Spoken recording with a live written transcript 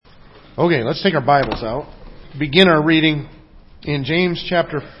Okay, let's take our Bibles out. Begin our reading in James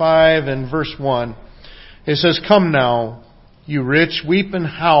chapter 5 and verse 1. It says, "Come now, you rich, weep and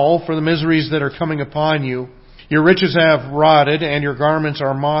howl for the miseries that are coming upon you. Your riches have rotted, and your garments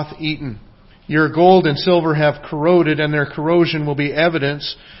are moth-eaten. Your gold and silver have corroded, and their corrosion will be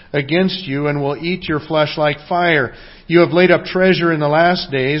evidence against you, and will eat your flesh like fire. You have laid up treasure in the last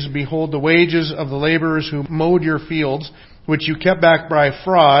days. Behold, the wages of the laborers who mowed your fields, which you kept back by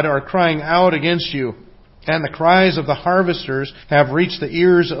fraud, are crying out against you. And the cries of the harvesters have reached the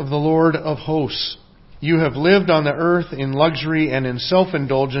ears of the Lord of hosts. You have lived on the earth in luxury and in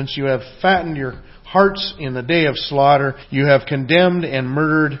self-indulgence. You have fattened your hearts in the day of slaughter. You have condemned and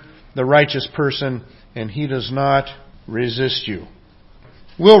murdered the righteous person, and he does not resist you."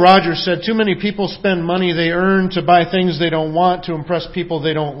 Will Rogers said, "Too many people spend money they earn to buy things they don't want to impress people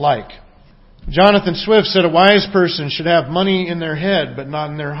they don't like." Jonathan Swift said, "A wise person should have money in their head, but not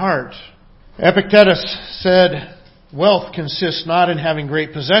in their heart." Epictetus said, "Wealth consists not in having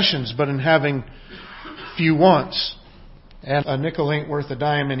great possessions, but in having few wants." And "A nickel ain't worth a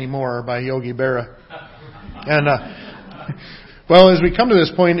dime anymore" by Yogi Berra. And, well, as we come to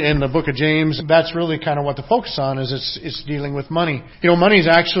this point in the book of James, that's really kind of what the focus on is. It's dealing with money. You know, money's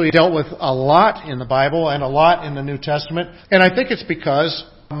actually dealt with a lot in the Bible and a lot in the New Testament. And I think it's because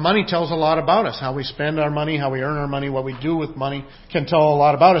money tells a lot about us. How we spend our money, how we earn our money, what we do with money can tell a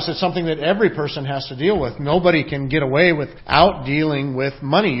lot about us. It's something that every person has to deal with. Nobody can get away without dealing with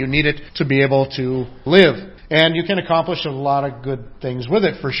money. You need it to be able to live. And you can accomplish a lot of good things with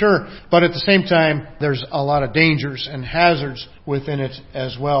it, for sure. But at the same time, there's a lot of dangers and hazards within it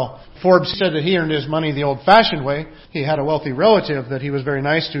as well. Forbes said that he earned his money the old-fashioned way. He had a wealthy relative that he was very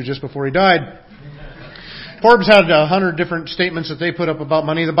nice to just before he died. Forbes had 100 different statements that they put up about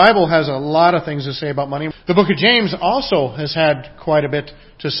money. The Bible has a lot of things to say about money. The book of James also has had quite a bit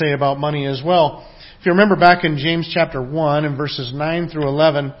to say about money as well. If you remember back in James chapter 1 and verses 9 through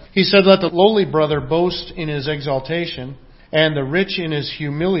 11, he said, "Let the lowly brother boast in his exaltation, and the rich in his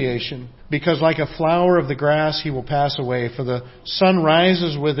humiliation, because like a flower of the grass he will pass away. For the sun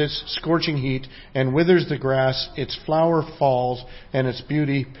rises with its scorching heat, and withers the grass, its flower falls, and its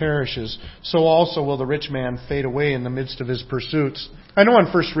beauty perishes. So also will the rich man fade away in the midst of his pursuits." I know on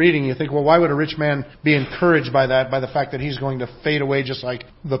first reading you think, well, why would a rich man be encouraged by that, by the fact that he's going to fade away just like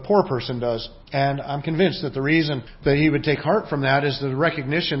the poor person does? And I'm convinced that the reason that he would take heart from that is the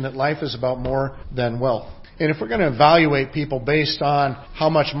recognition that life is about more than wealth. And if we're going to evaluate people based on how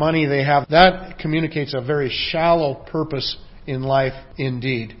much money they have, that communicates a very shallow purpose in life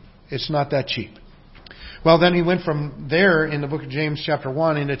indeed. It's not that cheap. Well, then he went from there in the book of James chapter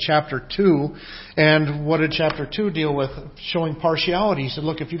 1 into chapter 2. And what did chapter 2 deal with? Showing partiality. He said,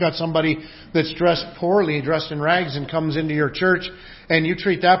 look, if you got somebody that's dressed poorly, dressed in rags, and comes into your church, and you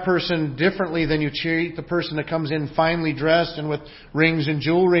treat that person differently than you treat the person that comes in finely dressed and with rings and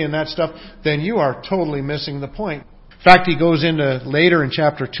jewelry and that stuff, then you are totally missing the point. In fact, he goes into later in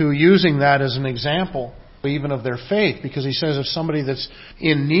chapter 2 using that as an example even of their faith, because he says if somebody that's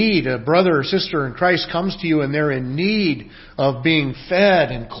in need, a brother or sister in Christ comes to you and they're in need of being fed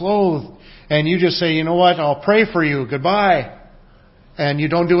and clothed, and you just say, you know what, I'll pray for you, goodbye, and you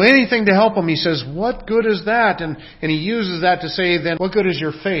don't do anything to help them, he says, what good is that? And he uses that to say, then what good is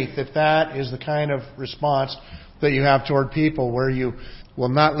your faith if that is the kind of response that you have toward people, where you will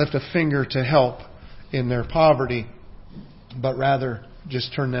not lift a finger to help in their poverty, but rather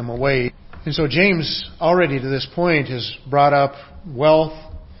just turn them away. And so James, already to this point, has brought up wealth,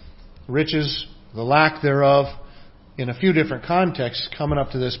 riches, the lack thereof, in a few different contexts coming up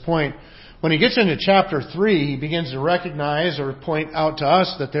to this point. When he gets into chapter 3, he begins to recognize or point out to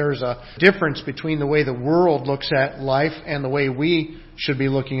us that there's a difference between the way the world looks at life and the way we should be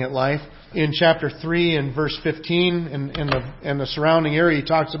looking at life. In chapter 3 and verse 15 and the surrounding area, he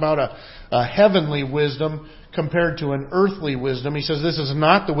talks about a heavenly wisdom compared to an earthly wisdom. He says this is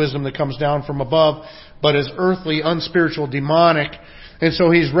not the wisdom that comes down from above, but is earthly, unspiritual, demonic. And so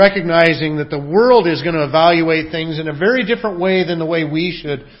he's recognizing that the world is going to evaluate things in a very different way than the way we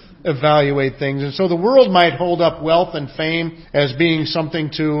should evaluate things. And so the world might hold up wealth and fame as being something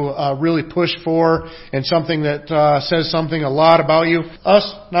to really push for, and something that says something a lot about you.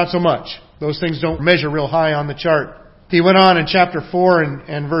 Us, not so much. Those things don't measure real high on the chart. He went on in chapter 4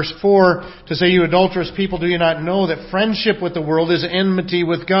 and verse 4 to say, "You adulterous people, do you not know that friendship with the world is enmity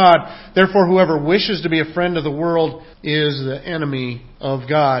with God? Therefore, whoever wishes to be a friend of the world is the enemy of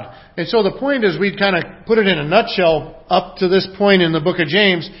God." And so the point is, we'd kind of put it in a nutshell up to this point in the book of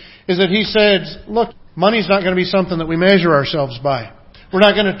James, is that he says, look, money's not going to be something that we measure ourselves by. We're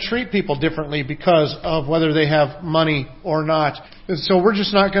not going to treat people differently because of whether they have money or not. So we're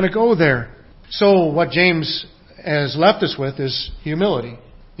just not going to go there. So what James has left us with is humility.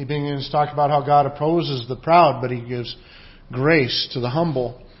 He begins to talk about how God opposes the proud, but He gives grace to the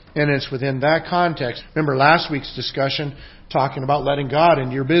humble. And it's within that context. Remember last week's discussion talking about letting God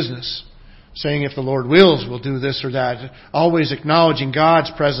into your business. Saying if the Lord wills, we'll do this or that. Always acknowledging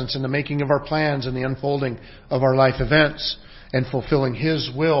God's presence in the making of our plans and the unfolding of our life events and fulfilling His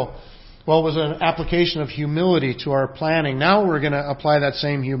will. Well, it was an application of humility to our planning. Now we're going to apply that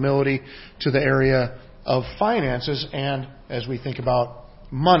same humility to the area of finances, and as we think about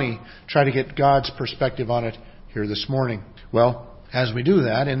money, try to get God's perspective on it here this morning. Well, as we do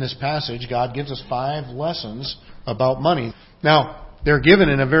that, in this passage, God gives us 5 lessons about money. Now, they're given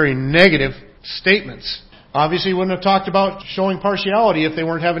in a very negative statements. Obviously, He wouldn't have talked about showing partiality if they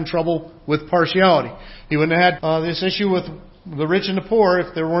weren't having trouble with partiality. He wouldn't have had this issue with the rich and the poor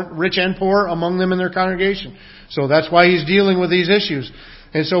if there weren't rich and poor among them in their congregation. So that's why He's dealing with these issues.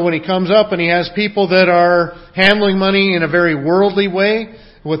 And so when He comes up and He has people that are handling money in a very worldly way,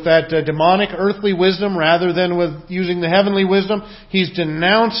 with that demonic earthly wisdom rather than with using the heavenly wisdom, He's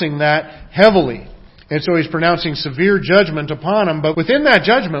denouncing that heavily. And so He's pronouncing severe judgment upon them. But within that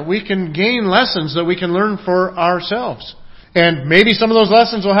judgment, we can gain lessons that we can learn for ourselves. And maybe some of those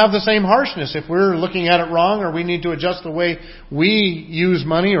lessons will have the same harshness if we're looking at it wrong or we need to adjust the way we use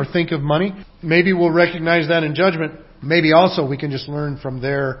money or think of money. Maybe we'll recognize that in judgment. Maybe also we can just learn from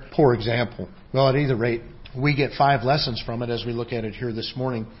their poor example. Well, at either rate, we get 5 lessons from it as we look at it here this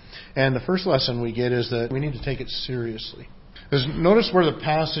morning. And the first lesson we get is that we need to take it seriously. Notice where the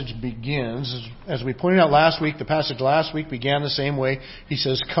passage begins. As we pointed out last week, the passage last week began the same way. He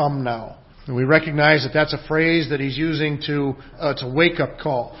says, "Come now." And we recognize that that's a phrase that He's using to wake-up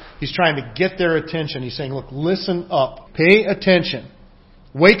call. He's trying to get their attention. He's saying, look, listen up. Pay attention.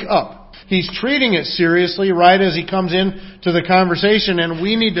 Wake up. He's treating it seriously right as He comes in to the conversation, and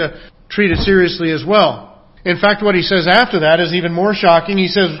we need to treat it seriously as well. In fact, what He says after that is even more shocking. He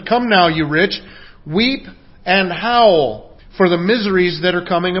says, "Come now, you rich, weep and howl for the miseries that are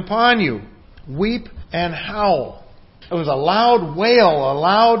coming upon you." Weep and howl. It was a loud wail, a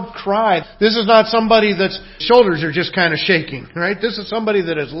loud cry. This is not somebody that's shoulders are just kind of shaking, right? This is somebody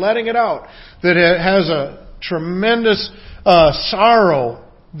that is letting it out, that has a tremendous sorrow,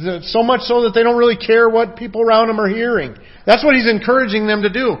 so much so that they don't really care what people around them are hearing. That's what He's encouraging them to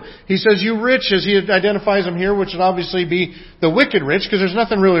do. He says, "You rich," as He identifies them here, which would obviously be the wicked rich, because there's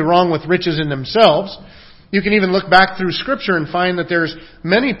nothing really wrong with riches in themselves. You can even look back through Scripture and find that there's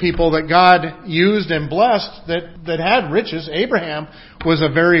many people that God used and blessed that had riches. Abraham was a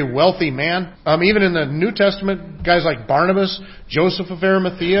very wealthy man. Even in the New Testament, guys like Barnabas, Joseph of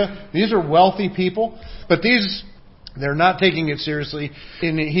Arimathea, these are wealthy people. But they're not taking it seriously.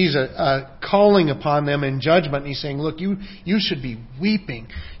 And He's calling upon them in judgment. And He's saying, look, you should be weeping.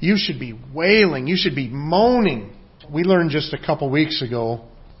 You should be wailing. You should be moaning. We learned just a couple weeks ago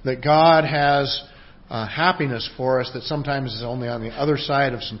that God has happiness for us that sometimes is only on the other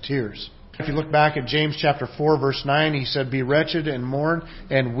side of some tears. If you look back at James chapter 4, verse 9, He said, "Be wretched and mourn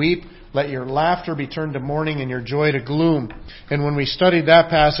and weep. Let your laughter be turned to mourning and your joy to gloom." And when we studied that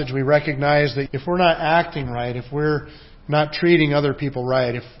passage, we recognize that if we're not acting right, if we're not treating other people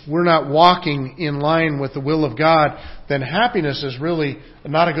right, if we're not walking in line with the will of God, then happiness is really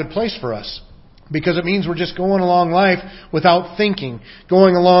not a good place for us. Because it means we're just going along life without thinking,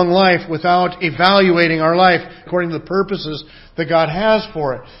 going along life without evaluating our life according to the purposes that God has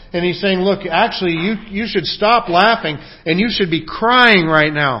for it. And He's saying, look, actually, you should stop laughing and you should be crying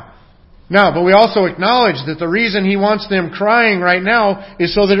right now. Now, but we also acknowledge that the reason He wants them crying right now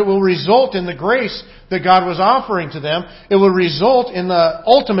is so that it will result in the grace that God was offering to them. It will result in the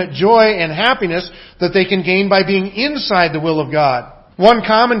ultimate joy and happiness that they can gain by being inside the will of God. One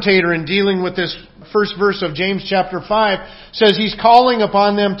commentator, in dealing with this first verse of James chapter 5, says he's calling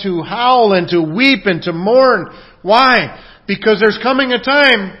upon them to howl and to weep and to mourn. Why? Because there's coming a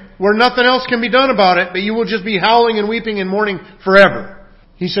time where nothing else can be done about it, but you will just be howling and weeping and mourning forever.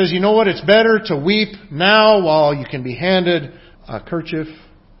 He says, you know what? It's better to weep now while you can be handed a kerchief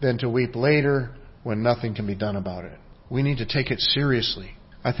than to weep later when nothing can be done about it. We need to take it seriously.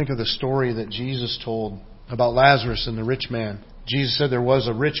 I think of the story that Jesus told about Lazarus and the rich man. Jesus said there was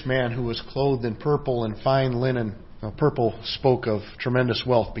a rich man who was clothed in purple and fine linen. Now, purple spoke of tremendous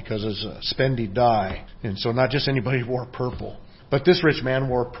wealth because it's a spendy dye. And so not just anybody wore purple. But this rich man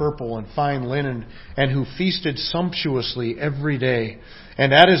wore purple and fine linen and who feasted sumptuously every day.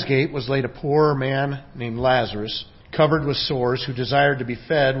 And at his gate was laid a poor man named Lazarus, covered with sores, who desired to be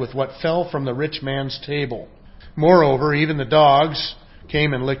fed with what fell from the rich man's table. Moreover, even the dogs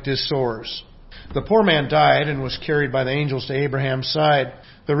came and licked his sores. The poor man died and was carried by the angels to Abraham's side.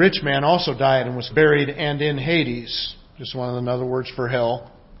 The rich man also died and was buried, and in Hades, just one of the other words for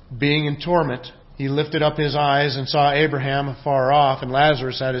hell, being in torment, he lifted up his eyes and saw Abraham afar off and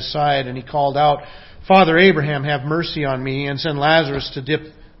Lazarus at his side, and he called out, Father Abraham, have mercy on me, and send Lazarus to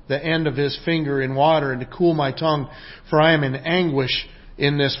dip the end of his finger in water and to cool my tongue, for I am in anguish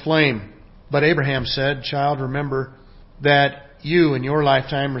in this flame. But Abraham said, Child, remember that you in your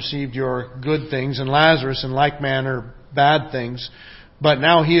lifetime received your good things, and Lazarus in like manner bad things. But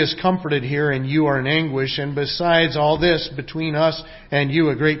now he is comforted here, and you are in anguish. And besides all this, between us and you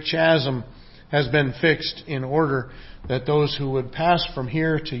a great chasm has been fixed, in order that those who would pass from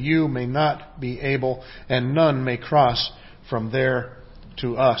here to you may not be able, and none may cross from there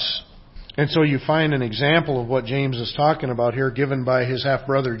to us. And so you find an example of what James is talking about here, given by his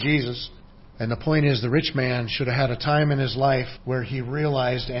half-brother Jesus. And the point is, the rich man should have had a time in his life where he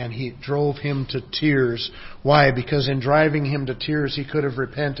realized, and he drove him to tears. Why? Because in driving him to tears, he could have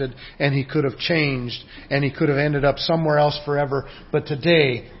repented, and he could have changed, and he could have ended up somewhere else forever. But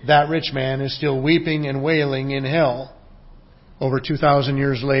today, that rich man is still weeping and wailing in hell over 2,000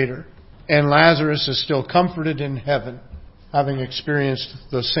 years later. And Lazarus is still comforted in heaven, having experienced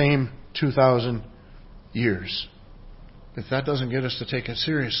the same 2,000 years. If that doesn't get us to take it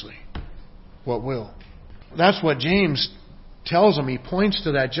seriously, what will? That's what James tells them. He points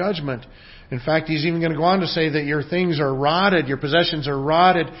to that judgment. In fact, he's even going to go on to say that your things are rotted, your possessions are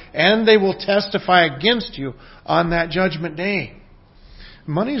rotted, and they will testify against you on that judgment day.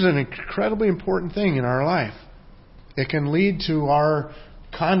 Money is an incredibly important thing in our life. It can lead to our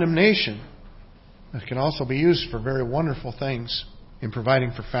condemnation. It can also be used for very wonderful things in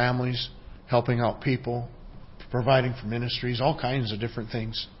providing for families, helping out people, providing for ministries, all kinds of different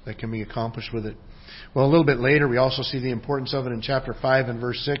things that can be accomplished with it. Well, a little bit later, we also see the importance of it in chapter 5 and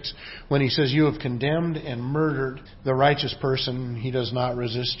verse 6, when he says, You have condemned and murdered the righteous person, he does not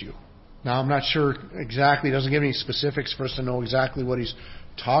resist you. Now, I'm not sure exactly, he doesn't give any specifics for us to know exactly what he's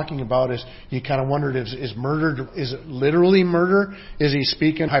talking about. Is you kind of wondered, is murder, is it literally murder? Is he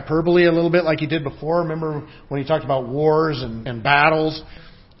speaking hyperbole a little bit like he did before? Remember when he talked about wars and battles?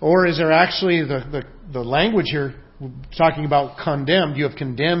 Or is there actually the language here talking about condemned? You have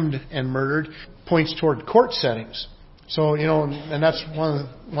condemned and murdered, points toward court settings. So, and that's one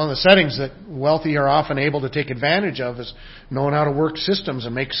of the settings that wealthy are often able to take advantage of, is knowing how to work systems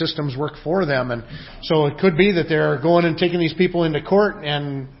and make systems work for them. And so it could be that they're going and taking these people into court,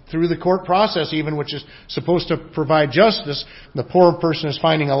 and through the court process even, which is supposed to provide justice, the poor person is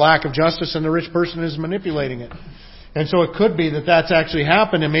finding a lack of justice and the rich person is manipulating it. And so it could be that that's actually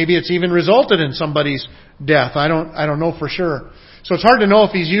happened, and maybe it's even resulted in somebody's death. I don't know for sure. So it's hard to know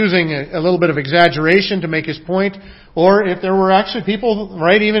if he's using a little bit of exaggeration to make his point, or if there were actually people,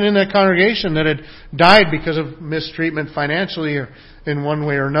 right, even in that congregation that had died because of mistreatment financially or in one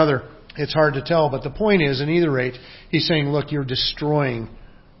way or another. It's hard to tell, but the point is, in either rate, he's saying, look, you're destroying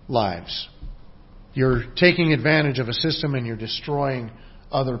lives. You're taking advantage of a system and you're destroying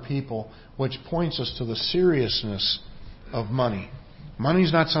other people, which points us to the seriousness of money. Money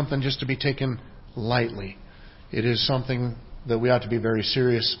is not something just to be taken lightly. It is something that we ought to be very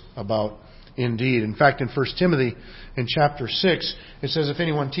serious about indeed. In fact, in 1 Timothy, in chapter 6, it says, If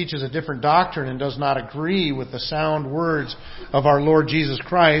anyone teaches a different doctrine and does not agree with the sound words of our Lord Jesus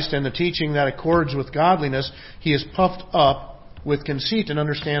Christ and the teaching that accords with godliness, he is puffed up with conceit and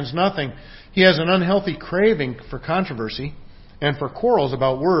understands nothing. He has an unhealthy craving for controversy and for quarrels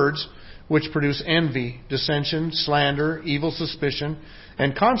about words, which produce envy, dissension, slander, evil suspicion,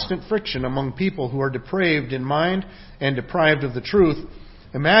 and constant friction among people who are depraved in mind and deprived of the truth,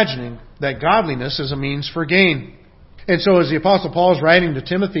 imagining that godliness is a means for gain. And so as the Apostle Paul is writing to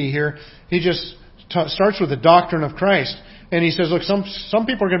Timothy here, he just starts with the doctrine of Christ. And he says, look, some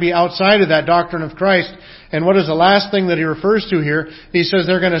people are going to be outside of that doctrine of Christ. And what is the last thing that he refers to here? He says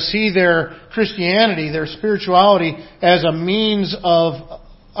they're going to see their Christianity, their spirituality, as a means of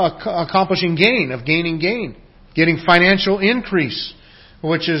accomplishing gain, of gaining gain, getting financial increase,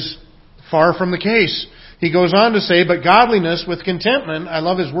 which is far from the case. He goes on to say, but godliness with contentment, I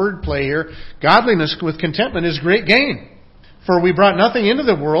love his wordplay here, godliness with contentment is great gain. For we brought nothing into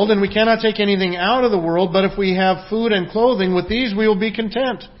the world, and we cannot take anything out of the world, but if we have food and clothing, with these we will be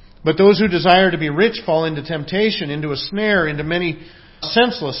content. But those who desire to be rich fall into temptation, into a snare, into many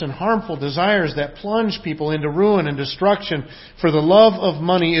senseless and harmful desires that plunge people into ruin and destruction. For the love of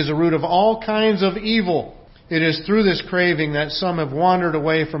money is a root of all kinds of evil. It is through this craving that some have wandered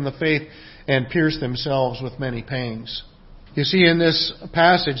away from the faith and pierced themselves with many pangs. You see, in this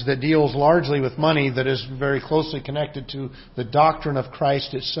passage that deals largely with money, that is very closely connected to the doctrine of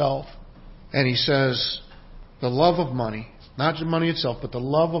Christ itself. And he says, the love of money, not just money itself, but the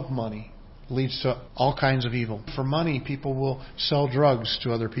love of money leads to all kinds of evil. For money, people will sell drugs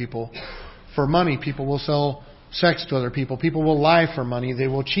to other people. For money, people will sell sex to other people. People will lie for money. They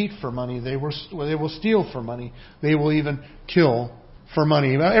will cheat for money. They will steal for money. They will even kill for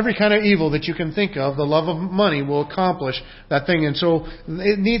money. Every kind of evil that you can think of, the love of money will accomplish that thing. And so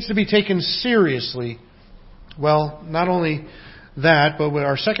it needs to be taken seriously. Well, not only that, but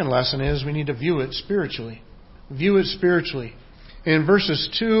our second lesson is we need to view it spiritually. View it spiritually. In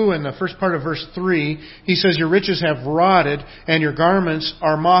verses 2 and the first part of verse 3, he says, your riches have rotted and your garments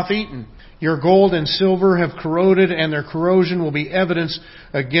are moth-eaten. Your gold and silver have corroded and their corrosion will be evidence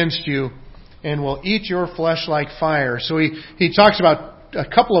against you and will eat your flesh like fire. So he talks about a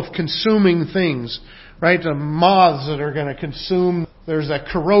couple of consuming things, right? The moths that are going to consume. There's that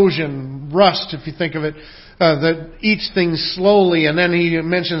corrosion, rust, if you think of it, that eats things slowly. And then he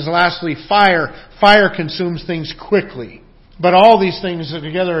mentions lastly fire. Fire consumes things quickly. But all these things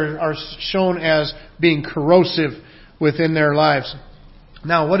together are shown as being corrosive within their lives.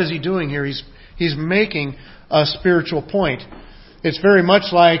 Now, what is he doing here? He's making a spiritual point. It's very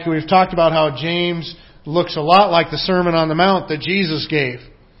much like we've talked about how James looks a lot like the Sermon on the Mount that Jesus gave.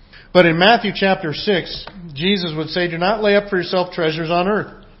 But in Matthew chapter 6, Jesus would say, do not lay up for yourself treasures on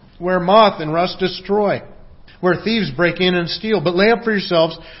earth, where moth and rust destroy, where thieves break in and steal. But lay up for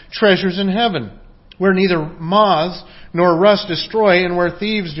yourselves treasures in heaven, where neither moths nor rust destroy, and where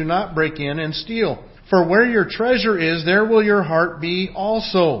thieves do not break in and steal. For where your treasure is, there will your heart be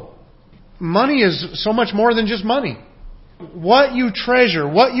also. Money is so much more than just money. What you treasure,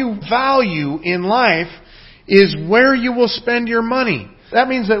 what you value in life is where you will spend your money. That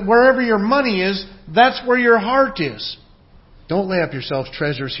means that wherever your money is, that's where your heart is. Don't lay up yourselves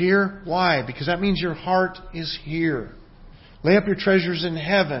treasures here. Why? Because that means your heart is here. Lay up your treasures in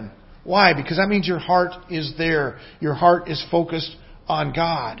heaven. Why? Because that means your heart is there. Your heart is focused on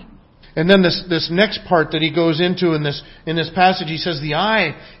God. And then this next part that he goes into in this passage, he says the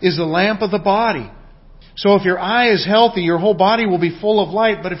eye is the lamp of the body. So if your eye is healthy, your whole body will be full of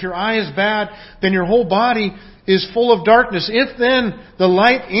light. But if your eye is bad, then your whole body is full of darkness. If then the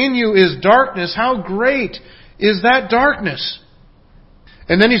light in you is darkness, how great is that darkness?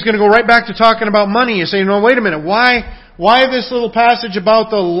 And then he's going to go right back to talking about money. You say, no, wait a minute. Why this little passage about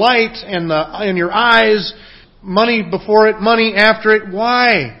the light and your eyes, money before it, money after it?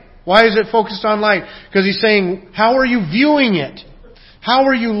 Why? Why is it focused on light? Because he's saying, how are you viewing it? How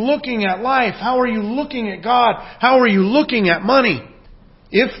are you looking at life? How are you looking at God? How are you looking at money?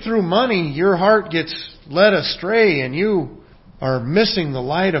 If through money your heart gets led astray and you are missing the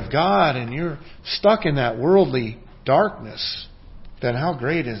light of God and you're stuck in that worldly darkness, then how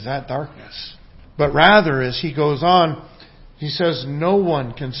great is that darkness? But rather, as he goes on, he says, no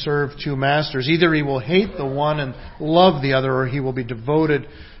one can serve two masters. Either he will hate the one and love the other, or he will be devoted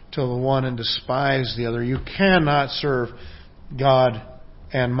to the one and despise the other. You cannot serve God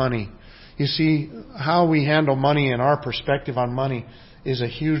and money. You see, how we handle money and our perspective on money is a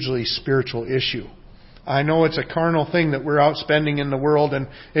hugely spiritual issue. I know it's a carnal thing that we're out spending in the world and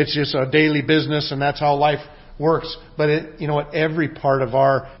it's just a daily business and that's how life works. But you know what? Every part of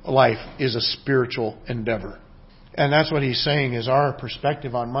our life is a spiritual endeavor. And that's what he's saying is our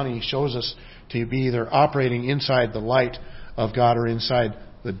perspective on money shows us to be either operating inside the light of God or inside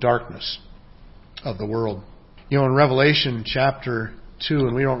the darkness of the world. You know, in Revelation chapter 2,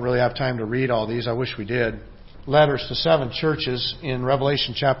 and we don't really have time to read all these, I wish we did, letters to 7 churches in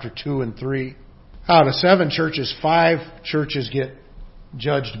Revelation chapter 2 and 3. Out of 7 churches, 5 churches get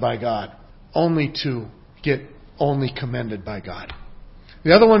judged by God. Only 2 get only commended by God.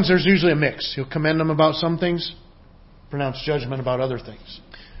 The other ones, there's usually a mix. He'll commend them about some things, pronounce judgment about other things.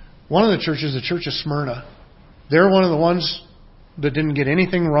 One of the churches, the church of Smyrna, they're one of the ones that didn't get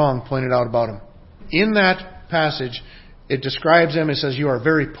anything wrong pointed out about them. In that passage, it describes them, it says, you are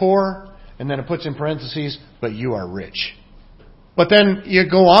very poor, and then it puts in parentheses, but you are rich. But then you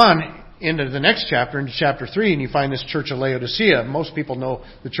go on into the next chapter, into chapter 3, and you find this church of Laodicea. Most people know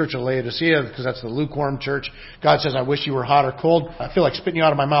the church of Laodicea because that's the lukewarm church. God says, I wish you were hot or cold. I feel like spitting you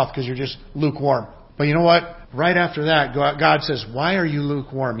out of my mouth because you're just lukewarm. But you know what? Right after that, God says, why are you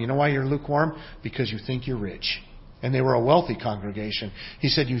lukewarm? You know why you're lukewarm? Because you think you're rich. And they were a wealthy congregation. He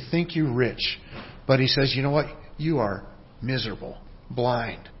said, you think you're rich. But he says, you know what? You are miserable,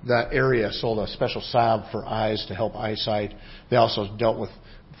 blind. That area sold a special salve for eyes to help eyesight. They also dealt with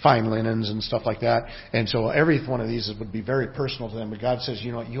fine linens and stuff like that. And so every one of these would be very personal to them. But God says,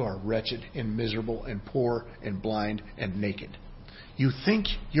 you know what? You are wretched and miserable and poor and blind and naked. You think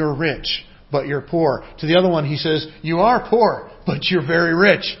you're rich, but you're poor. To the other one, he says, you are poor, but you're very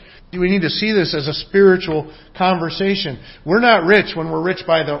rich. We need to see this as a spiritual conversation. We're not rich when we're rich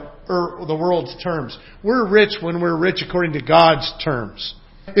by the world's terms. We're rich when we're rich according to God's terms.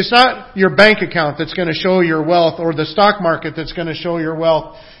 It's not your bank account that's going to show your wealth or the stock market that's going to show your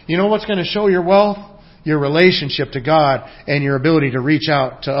wealth. You know what's going to show your wealth? Your relationship to God and your ability to reach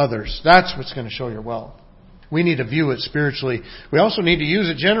out to others. That's what's going to show your wealth. We need to view it spiritually. We also need to use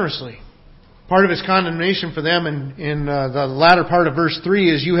it generously. Part of his condemnation for them in the latter part of verse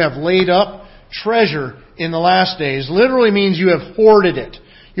 3 is you have laid up treasure in the last days. Literally means you have hoarded it.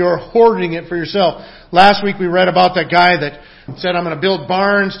 You're hoarding it for yourself. Last week we read about that guy that said, I'm going to build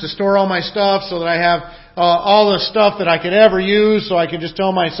barns to store all my stuff so that I have all the stuff that I could ever use so I can just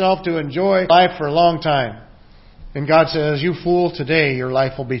tell myself to enjoy life for a long time. And God says, you fool, today your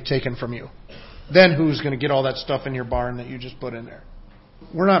life will be taken from you. Then who's going to get all that stuff in your barn that you just put in there?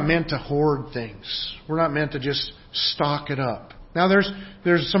 We're not meant to hoard things. We're not meant to just stock it up. Now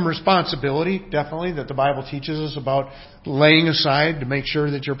there's some responsibility, definitely, that the Bible teaches us about laying aside to make sure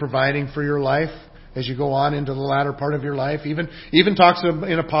that you're providing for your life as you go on into the latter part of your life. Even talks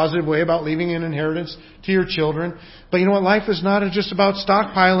in a positive way about leaving an inheritance to your children. But you know what? Life is not just about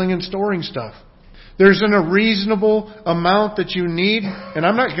stockpiling and storing stuff. There's a reasonable amount that you need, and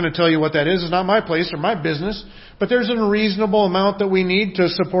I'm not going to tell you what that is. It's not my place or my business. But there's a reasonable amount that we need to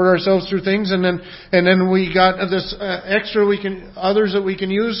support ourselves through things, and then we got this extra others that we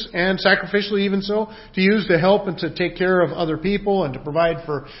can use, and sacrificially even so, to use to help and to take care of other people and to provide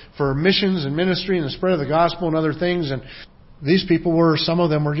for missions and ministry and the spread of the gospel and other things. And these people some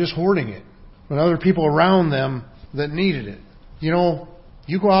of them were just hoarding it, but other people around them that needed it. You know,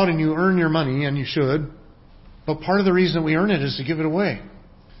 you go out and you earn your money, and you should, but part of the reason that we earn it is to give it away.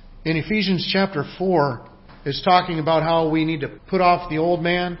 In Ephesians chapter 4, it's talking about how we need to put off the old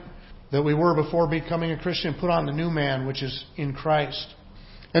man that we were before becoming a Christian, put on the new man, which is in Christ.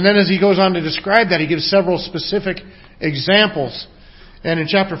 And then as he goes on to describe that, he gives several specific examples. And in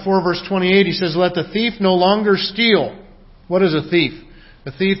chapter 4, verse 28, he says, let the thief no longer steal. What is a thief?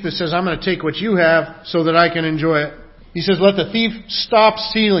 A thief that says, I'm going to take what you have so that I can enjoy it. He says, let the thief stop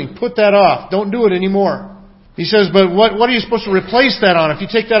stealing. Put that off. Don't do it anymore. He says, but what are you supposed to replace that on? If you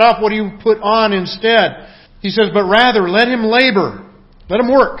take that off, what do you put on instead? He says, but rather let him labor. Let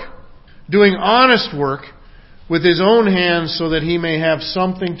him work. Doing honest work with his own hands so that he may have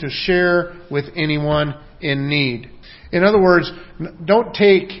something to share with anyone in need. In other words, don't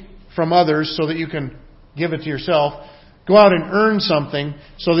take from others so that you can give it to yourself. Go out and earn something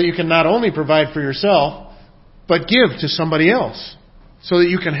so that you can not only provide for yourself, but give to somebody else so that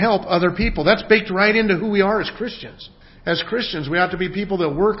you can help other people. That's baked right into who we are as Christians. As Christians, we ought to be people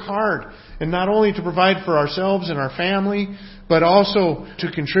that work hard, and not only to provide for ourselves and our family, but also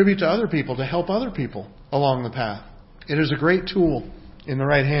to contribute to other people, to help other people along the path. It is a great tool in the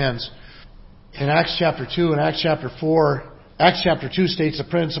right hands. In Acts chapter 2 and Acts chapter 4, Acts chapter 2 states the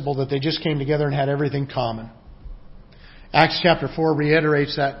principle that they just came together and had everything common. Acts chapter 4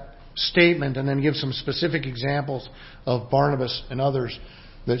 reiterates that statement and then gives some specific examples of Barnabas and others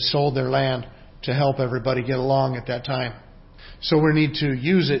that sold their land to help everybody get along at that time. So we need to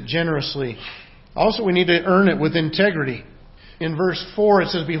use it generously. Also, we need to earn it with integrity. In verse 4, it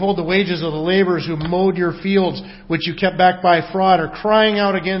says, behold, the wages of the laborers who mowed your fields, which you kept back by fraud, are crying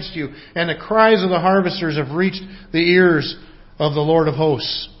out against you, and the cries of the harvesters have reached the ears of the Lord of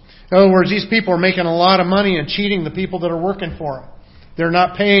hosts. In other words, these people are making a lot of money and cheating the people that are working for them. They're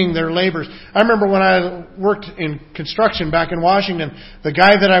not paying their laborers. I remember when I worked in construction back in Washington, the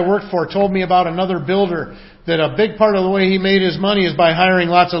guy that I worked for told me about another builder that a big part of the way he made his money is by hiring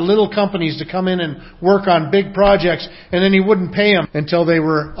lots of little companies to come in and work on big projects, and then he wouldn't pay them until they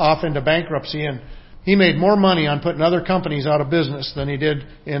were off into bankruptcy. And he made more money on putting other companies out of business than he did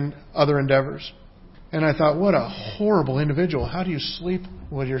in other endeavors. And I thought, what a horrible individual. How do you sleep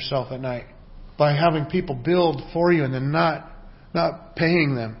with yourself at night? By having people build for you and then not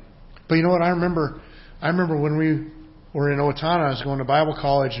paying them. But you know what? I remember when we were in Owatonna, I was going to Bible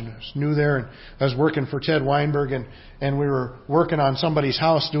college and I was new there, and I was working for Ted Weinberg, and we were working on somebody's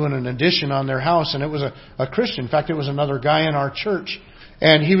house, doing an addition on their house, and it was a Christian. In fact, it was another guy in our church.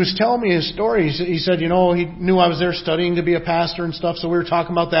 And he was telling me his story. He said, you know, he knew I was there studying to be a pastor and stuff, so we were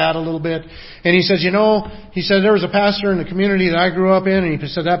talking about that a little bit. And he says, you know, there was a pastor in the community that I grew up in, and he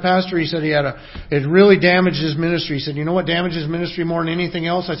said that pastor, he said it really damaged his ministry. He said, you know what damaged his ministry more than anything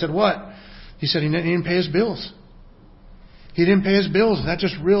else? I said, what? He said he didn't pay his bills. He didn't pay his bills. That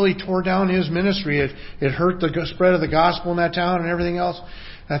just really tore down his ministry. It hurt the spread of the gospel in that town and everything else.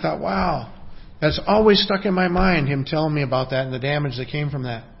 And I thought, wow, that's always stuck in my mind, him telling me about that and the damage that came from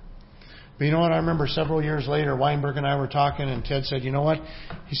that. But you know what? I remember several years later, Weinberg and I were talking, and Ted said, you know what?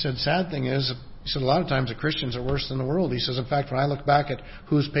 He said, sad thing is, he said, a lot of times the Christians are worse than the world. He says, in fact, when I look back at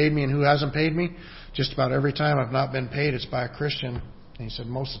who's paid me and who hasn't paid me, just about every time I've not been paid, it's by a Christian. And he said,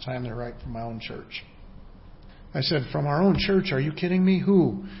 most of the time they're right from my own church. I said, from our own church? Are you kidding me?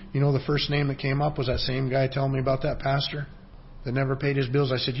 Who? You know, the first name that came up was that same guy telling me about that pastor that never paid his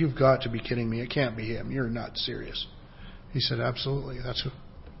bills. I said, you've got to be kidding me. It can't be him. You're not serious. He said, absolutely. That's who.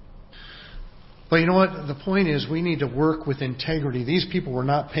 But you know what? The point is, we need to work with integrity. These people were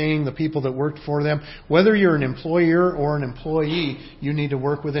not paying the people that worked for them. Whether you're an employer or an employee, you need to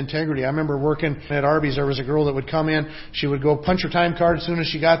work with integrity. I remember working at Arby's. There was a girl that would come in. She would go punch her time card as soon as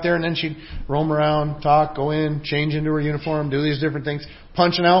she got there, and then she'd roam around, talk, go in, change into her uniform, do these different things.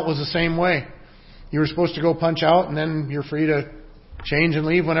 Punching out was the same way. You were supposed to go punch out, and then you're free to change and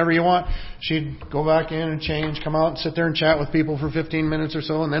leave whenever you want. She'd go back in and change, come out and sit there and chat with people for 15 minutes or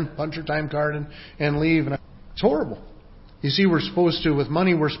so, and then punch her time card and leave. And it's horrible. You see, with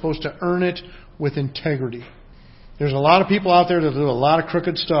money, we're supposed to earn it with integrity. There's a lot of people out there that do a lot of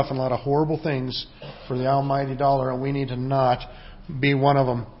crooked stuff and a lot of horrible things for the almighty dollar, and we need to not be one of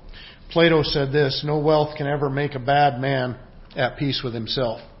them. Plato said this, no wealth can ever make a bad man at peace with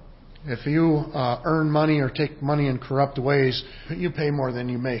himself. If you earn money or take money in corrupt ways, you pay more than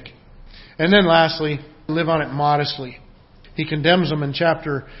you make. And then lastly, live on it modestly. He condemns them in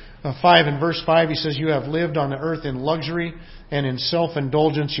chapter 5 and verse 5. He says, you have lived on the earth in luxury and in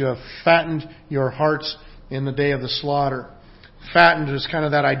self-indulgence. You have fattened your hearts in the day of the slaughter. Fattened is kind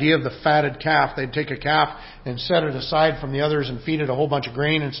of that idea of the fatted calf. They'd take a calf and set it aside from the others and feed it a whole bunch of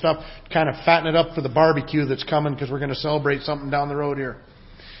grain and stuff, kind of fatten it up for the barbecue that's coming because we're going to celebrate something down the road here.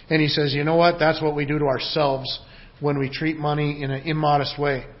 And he says, you know what? That's what we do to ourselves when we treat money in an immodest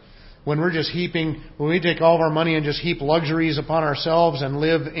way. When we take all of our money and just heap luxuries upon ourselves and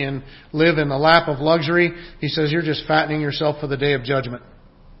live in the lap of luxury, he says, you're just fattening yourself for the day of judgment.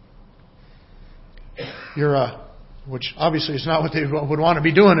 Which obviously is not what they would want to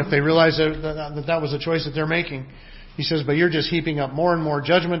be doing if they realized that was a choice that they're making. He says, but you're just heaping up more and more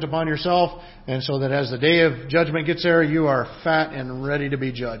judgment upon yourself, and so that as the day of judgment gets there, you are fat and ready to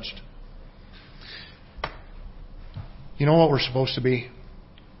be judged. You know what we're supposed to be?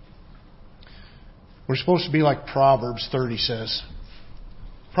 We're supposed to be like Proverbs 30 says.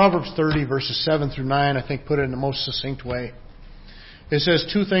 Proverbs 30 verses 7 through 9, I think, put it in the most succinct way. It says,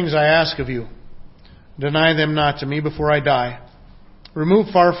 2 things I ask of you. Deny them not to me before I die. Remove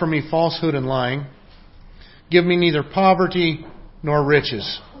far from me falsehood and lying. Give me neither poverty nor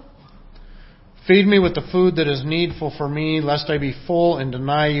riches. Feed me with the food that is needful for me, lest I be full and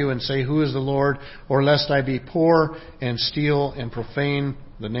deny you and say, who is the Lord? Or lest I be poor and steal and profane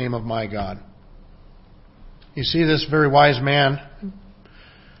the name of my God. You see, this very wise man,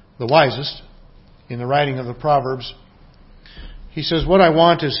 the wisest in the writing of the Proverbs, he says, what I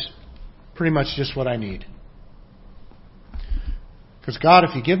want is pretty much just what I need. Because God,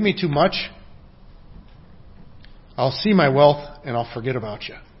 if you give me too much, I'll see my wealth and I'll forget about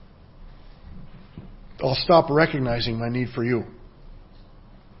you. I'll stop recognizing my need for you.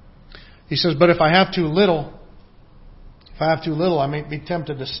 He says, but if I have too little, I may be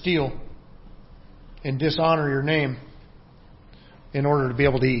tempted to steal and dishonor your name in order to be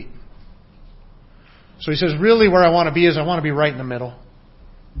able to eat. So he says, really where I want to be is I want to be right in the middle.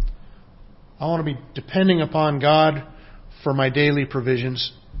 I want to be depending upon God for my daily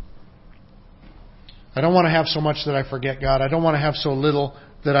provisions. I don't want to have so much that I forget God. I don't want to have so little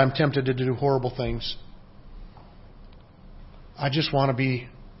that I'm tempted to do horrible things. I just want to be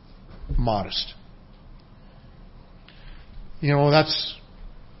modest. You know, that's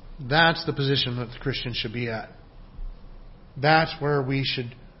the position that the Christian should be at. That's where we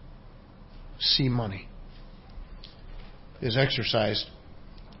should see money is exercised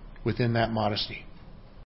within that modesty.